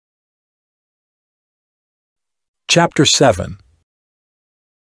Chapter 7.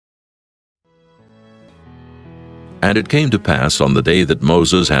 And it came to pass on the day that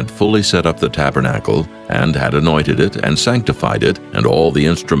Moses had fully set up the tabernacle, and had anointed it, and sanctified it, and all the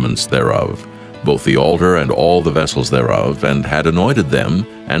instruments thereof, both the altar and all the vessels thereof, and had anointed them,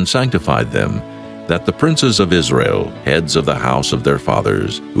 and sanctified them, that the princes of Israel, heads of the house of their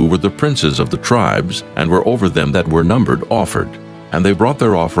fathers, who were the princes of the tribes, and were over them that were numbered, offered. And they brought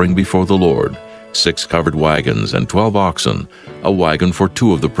their offering before the Lord, 6 covered wagons, and 12 oxen, a wagon for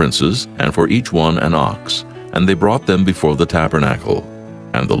 2 of the princes, and for each one an ox. And they brought them before the tabernacle.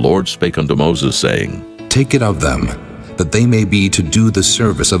 And the Lord spake unto Moses, saying, Take it of them, that they may be to do the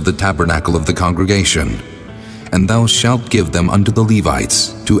service of the tabernacle of the congregation. And thou shalt give them unto the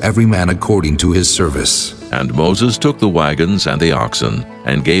Levites, to every man according to his service. And Moses took the wagons and the oxen,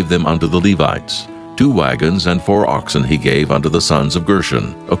 and gave them unto the Levites. 2 wagons and 4 oxen he gave unto the sons of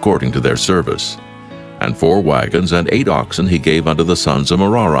Gershon, according to their service. And 4 wagons and 8 oxen he gave unto the sons of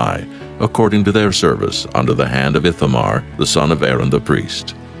Merari, according to their service, under the hand of Ithamar, the son of Aaron the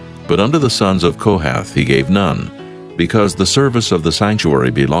priest. But unto the sons of Kohath he gave none, because the service of the sanctuary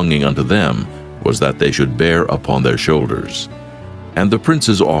belonging unto them was that they should bear upon their shoulders. And the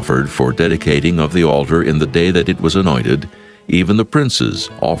princes offered for dedicating of the altar in the day that it was anointed, even the princes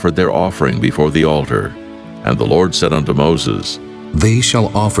offered their offering before the altar. And the Lord said unto Moses, They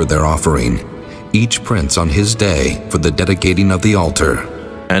shall offer their offering, each prince on his day, for the dedicating of the altar.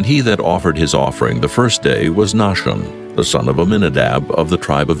 And he that offered his offering the first day was Nahshon, the son of Amminadab of the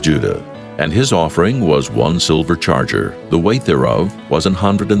tribe of Judah. And his offering was 1 silver charger, the weight thereof was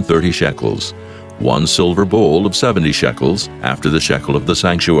 130 shekels, 1 silver bowl of 70 shekels, after the shekel of the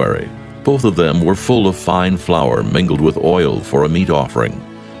sanctuary. Both of them were full of fine flour mingled with oil for a meat offering.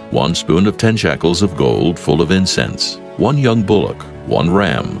 1 spoon of 10 shekels of gold full of incense, 1 young bullock, 1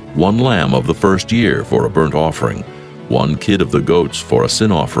 ram, 1 lamb of the first year for a burnt offering, 1 kid of the goats for a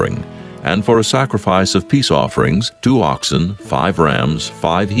sin offering, and for a sacrifice of peace offerings, 2 oxen, 5 rams,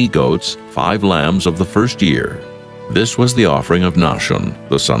 5 he-goats, 5 lambs of the first year. This was the offering of Nahshon,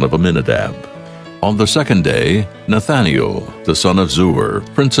 the son of Amminadab. On the second day, Nathaniel, the son of Zuar,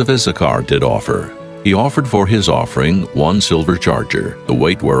 prince of Issachar, did offer. He offered for his offering 1 silver charger, the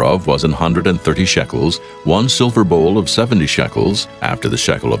weight whereof was 130 shekels, 1 silver bowl of 70 shekels, after the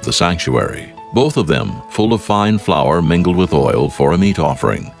shekel of the sanctuary. Both of them full of fine flour mingled with oil for a meat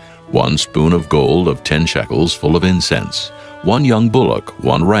offering. 1 spoon of gold of 10 shekels full of incense. 1 young bullock,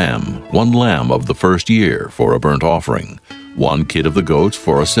 1 ram, 1 lamb of the first year for a burnt offering. 1 kid of the goats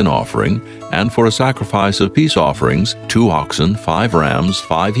for a sin offering, and for a sacrifice of peace offerings, 2 oxen, 5 rams,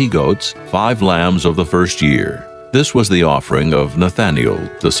 5 he-goats, 5 lambs of the first year. This was the offering of Nathaniel,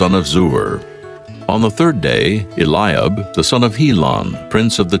 the son of Zuar. On the third day, Eliab, the son of Helon,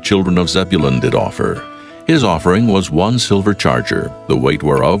 prince of the children of Zebulun, did offer. His offering was 1 silver charger, the weight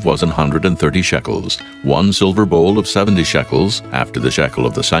whereof was 130 shekels, 1 silver bowl of 70 shekels, after the shekel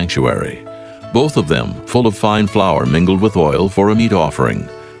of the sanctuary. Both of them full of fine flour mingled with oil for a meat offering.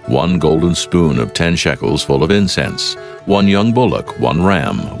 1 golden spoon of 10 shekels full of incense. 1 young bullock, 1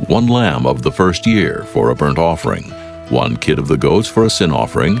 ram, 1 lamb of the first year for a burnt offering. 1 kid of the goats for a sin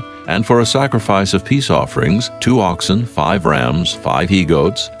offering, and for a sacrifice of peace offerings, 2 oxen, 5 rams, 5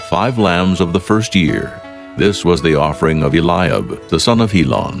 he-goats, 5 lambs of the first year. This was the offering of Eliab, the son of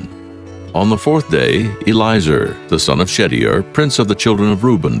Helon. On the fourth day, Elizur, the son of Shedeur, prince of the children of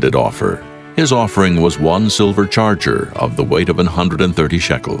Reuben, did offer. His offering was 1 silver charger of the weight of 130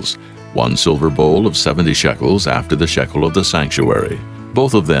 shekels, 1 silver bowl of 70 shekels after the shekel of the sanctuary.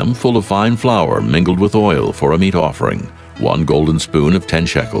 Both of them full of fine flour mingled with oil for a meat offering. 1 golden spoon of 10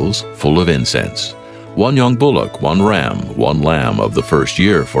 shekels, full of incense. 1 young bullock, 1 ram, 1 lamb of the first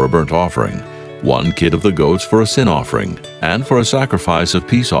year for a burnt offering. 1 kid of the goats for a sin offering, and for a sacrifice of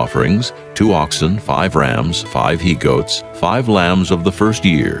peace offerings, 2 oxen, 5 rams, 5 he-goats, 5 lambs of the first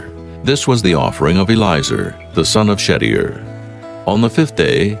year. This was the offering of Elizur, the son of Shedeur. On the fifth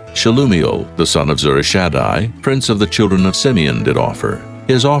day, Shelumiel, the son of Zurishaddai, prince of the children of Simeon, did offer.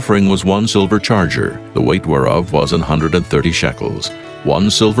 His offering was 1 silver charger, the weight whereof was 130 shekels,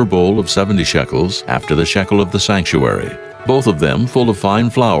 1 silver bowl of 70 shekels, after the shekel of the sanctuary. Both of them full of fine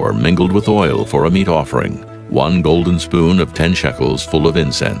flour mingled with oil for a meat offering. 1 golden spoon of 10 shekels full of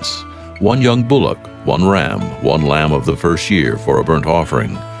incense. 1 young bullock, 1 ram, 1 lamb of the first year for a burnt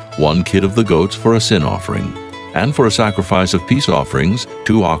offering. 1 kid of the goats for a sin offering. And for a sacrifice of peace offerings,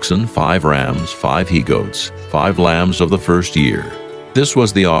 2 oxen, 5 rams, 5 he-goats, 5 lambs of the first year. This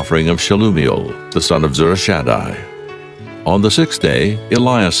was the offering of Shelumiel, the son of Zurishaddai. On the sixth day,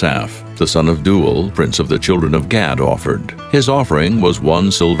 Eliasaph, the son of Duel, prince of the children of Gad, offered. His offering was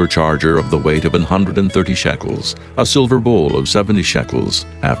 1 silver charger of the weight of 130 shekels, a silver bowl of 70 shekels,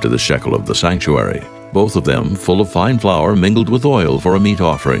 after the shekel of the sanctuary, both of them full of fine flour mingled with oil for a meat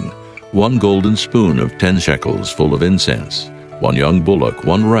offering, 1 golden spoon of 10 shekels full of incense, 1 young bullock,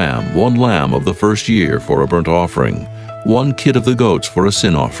 1 ram, 1 lamb of the first year for a burnt offering, 1 kid of the goats for a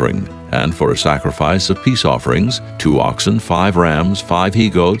sin offering, and for a sacrifice of peace offerings, 2 oxen, 5 rams, 5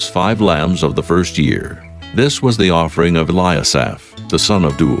 he-goats, 5 lambs of the first year. This was the offering of Eliasaph, the son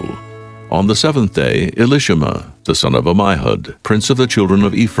of Duel. On the 7th day, Elishama, the son of Ammihud, prince of the children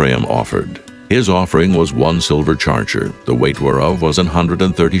of Ephraim, offered. His offering was 1 silver charger, the weight whereof was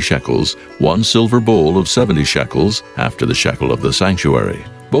 130 shekels, 1 silver bowl of 70 shekels, after the shekel of the sanctuary,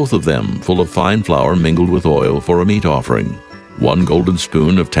 both of them full of fine flour mingled with oil for a meat offering, 1 golden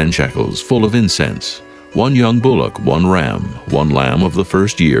spoon of 10 shekels full of incense, 1 young bullock, 1 ram, 1 lamb of the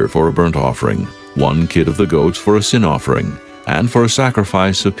first year for a burnt offering, 1 kid of the goats for a sin offering, and for a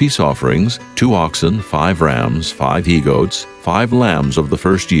sacrifice of peace offerings, 2 oxen, 5 rams, 5 he-goats, 5 lambs of the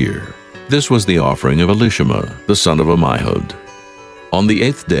first year. This was the offering of Elishama, the son of Ammihud. On the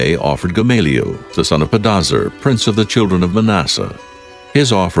 8th day offered Gamaliel, the son of Pedazur, prince of the children of Manasseh.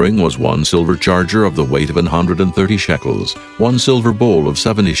 His offering was 1 silver charger of the weight of 130 shekels, 1 silver bowl of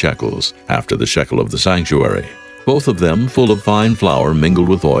 70 shekels, after the shekel of the sanctuary, both of them full of fine flour mingled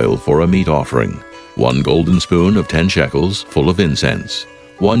with oil for a meat offering, 1 golden spoon of 10 shekels full of incense,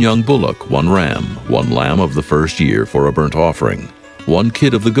 1 young bullock, 1 ram, 1 lamb of the first year for a burnt offering, 1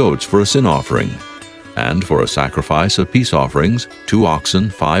 kid of the goats for a sin offering, and for a sacrifice of peace offerings, 2 oxen,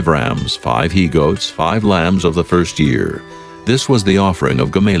 5 rams, 5 he-goats, 5 lambs of the first year. This was the offering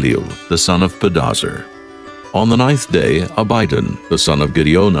of Gamaliel, the son of Pedazur. On the 9th day, Abidan, the son of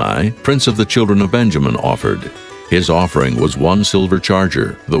Gideoni, prince of the children of Benjamin, offered. His offering was 1 silver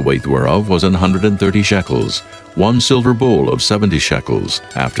charger, the weight whereof was 130 shekels, 1 silver bowl of 70 shekels,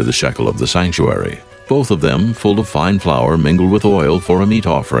 after the shekel of the sanctuary, both of them full of fine flour mingled with oil for a meat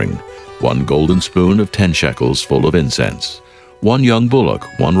offering, 1 golden spoon of 10 shekels full of incense, 1 young bullock,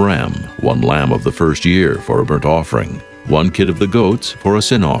 1 ram, 1 lamb of the first year for a burnt offering, 1 kid of the goats for a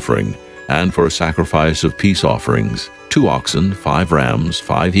sin offering, and for a sacrifice of peace offerings, 2 oxen, 5 rams,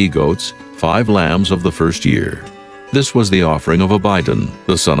 5 he-goats, 5 lambs of the first year. This was the offering of Abidan,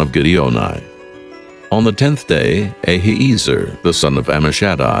 the son of Gideoni. On the 10th day, Ahiezer, the son of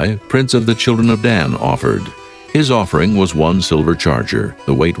Ammishaddai, prince of the children of Dan, offered. His offering was 1 silver charger,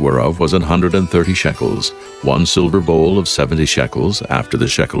 the weight whereof was 130 shekels, 1 silver bowl of 70 shekels, after the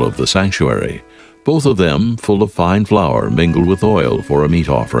shekel of the sanctuary, both of them full of fine flour mingled with oil for a meat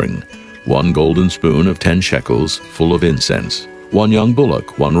offering, 1 golden spoon of 10 shekels, full of incense, 1 young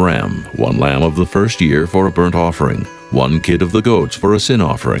bullock, 1 ram, 1 lamb of the first year for a burnt offering, 1 kid of the goats for a sin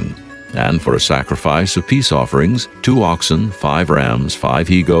offering, and for a sacrifice of peace offerings, 2 oxen, 5 rams, 5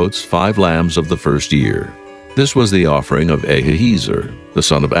 he-goats, 5 lambs of the first year. This was the offering of Ahiezer, the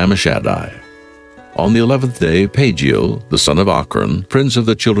son of Ammishaddai. On the 11th day, Pagiel, the son of Ochran, prince of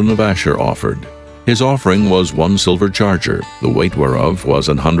the children of Asher, offered. His offering was 1 silver charger, the weight whereof was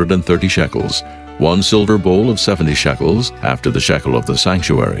 130 shekels, 1 silver bowl of 70 shekels, after the shekel of the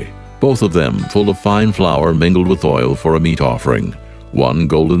sanctuary, both of them full of fine flour mingled with oil for a meat offering, 1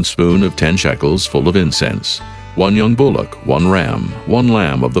 golden spoon of 10 shekels full of incense, 1 young bullock, 1 ram, 1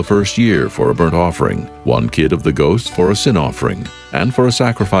 lamb of the first year for a burnt offering, 1 kid of the goats for a sin offering, and for a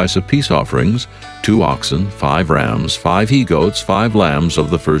sacrifice of peace offerings, 2 oxen, 5 rams, 5 he-goats, 5 lambs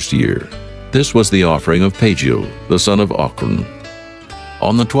of the first year. This was the offering of Pagiel, the son of Ochran.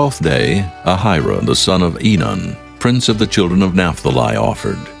 On the 12th day, Ahira, the son of Enan, prince of the children of Naphtali,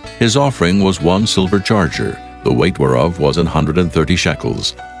 offered. His offering was 1 silver charger, the weight whereof was 130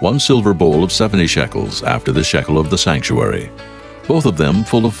 shekels, 1 silver bowl of 70 shekels, after the shekel of the sanctuary, both of them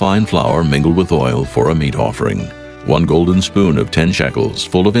full of fine flour mingled with oil for a meat offering, 1 golden spoon of 10 shekels,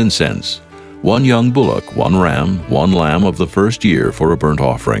 full of incense, 1 young bullock, 1 ram, 1 lamb of the first year for a burnt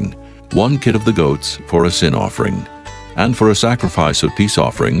offering, 1 kid of the goats for a sin offering, and for a sacrifice of peace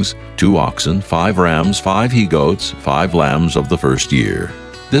offerings, 2 oxen, 5 rams, 5 he-goats, 5 lambs of the first year.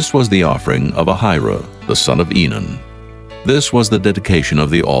 This was the offering of Ahira, the son of Enan. This was the dedication of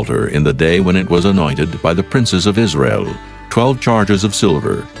the altar in the day when it was anointed by the princes of Israel, 12 chargers of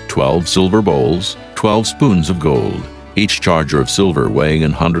silver, 12 silver bowls, 12 spoons of gold, each charger of silver weighing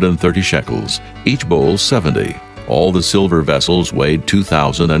 130 shekels, each bowl 70. All the silver vessels weighed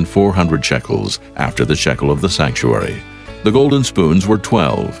 2,400 shekels, after the shekel of the sanctuary. The golden spoons were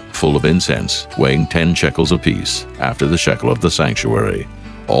 12, full of incense, weighing 10 shekels apiece, after the shekel of the sanctuary.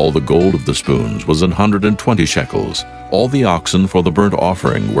 All the gold of the spoons was 120 shekels. All the oxen for the burnt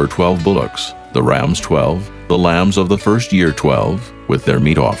offering were 12 bullocks, the rams 12, the lambs of the first year 12, with their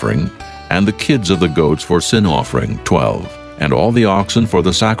meat offering, and the kids of the goats for sin offering 12. And all the oxen for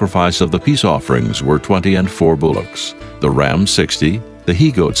the sacrifice of the peace offerings were 20 and 4 bullocks, the rams 60, the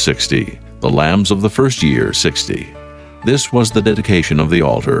he-goats 60, the lambs of the first year 60. This was the dedication of the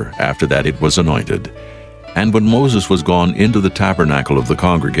altar. After that it was anointed. And when Moses was gone into the tabernacle of the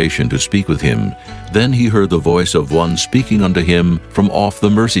congregation to speak with him, then he heard the voice of one speaking unto him from off the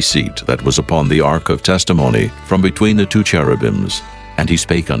mercy seat that was upon the ark of testimony, from between the two cherubims. And he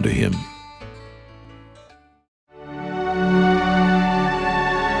spake unto him.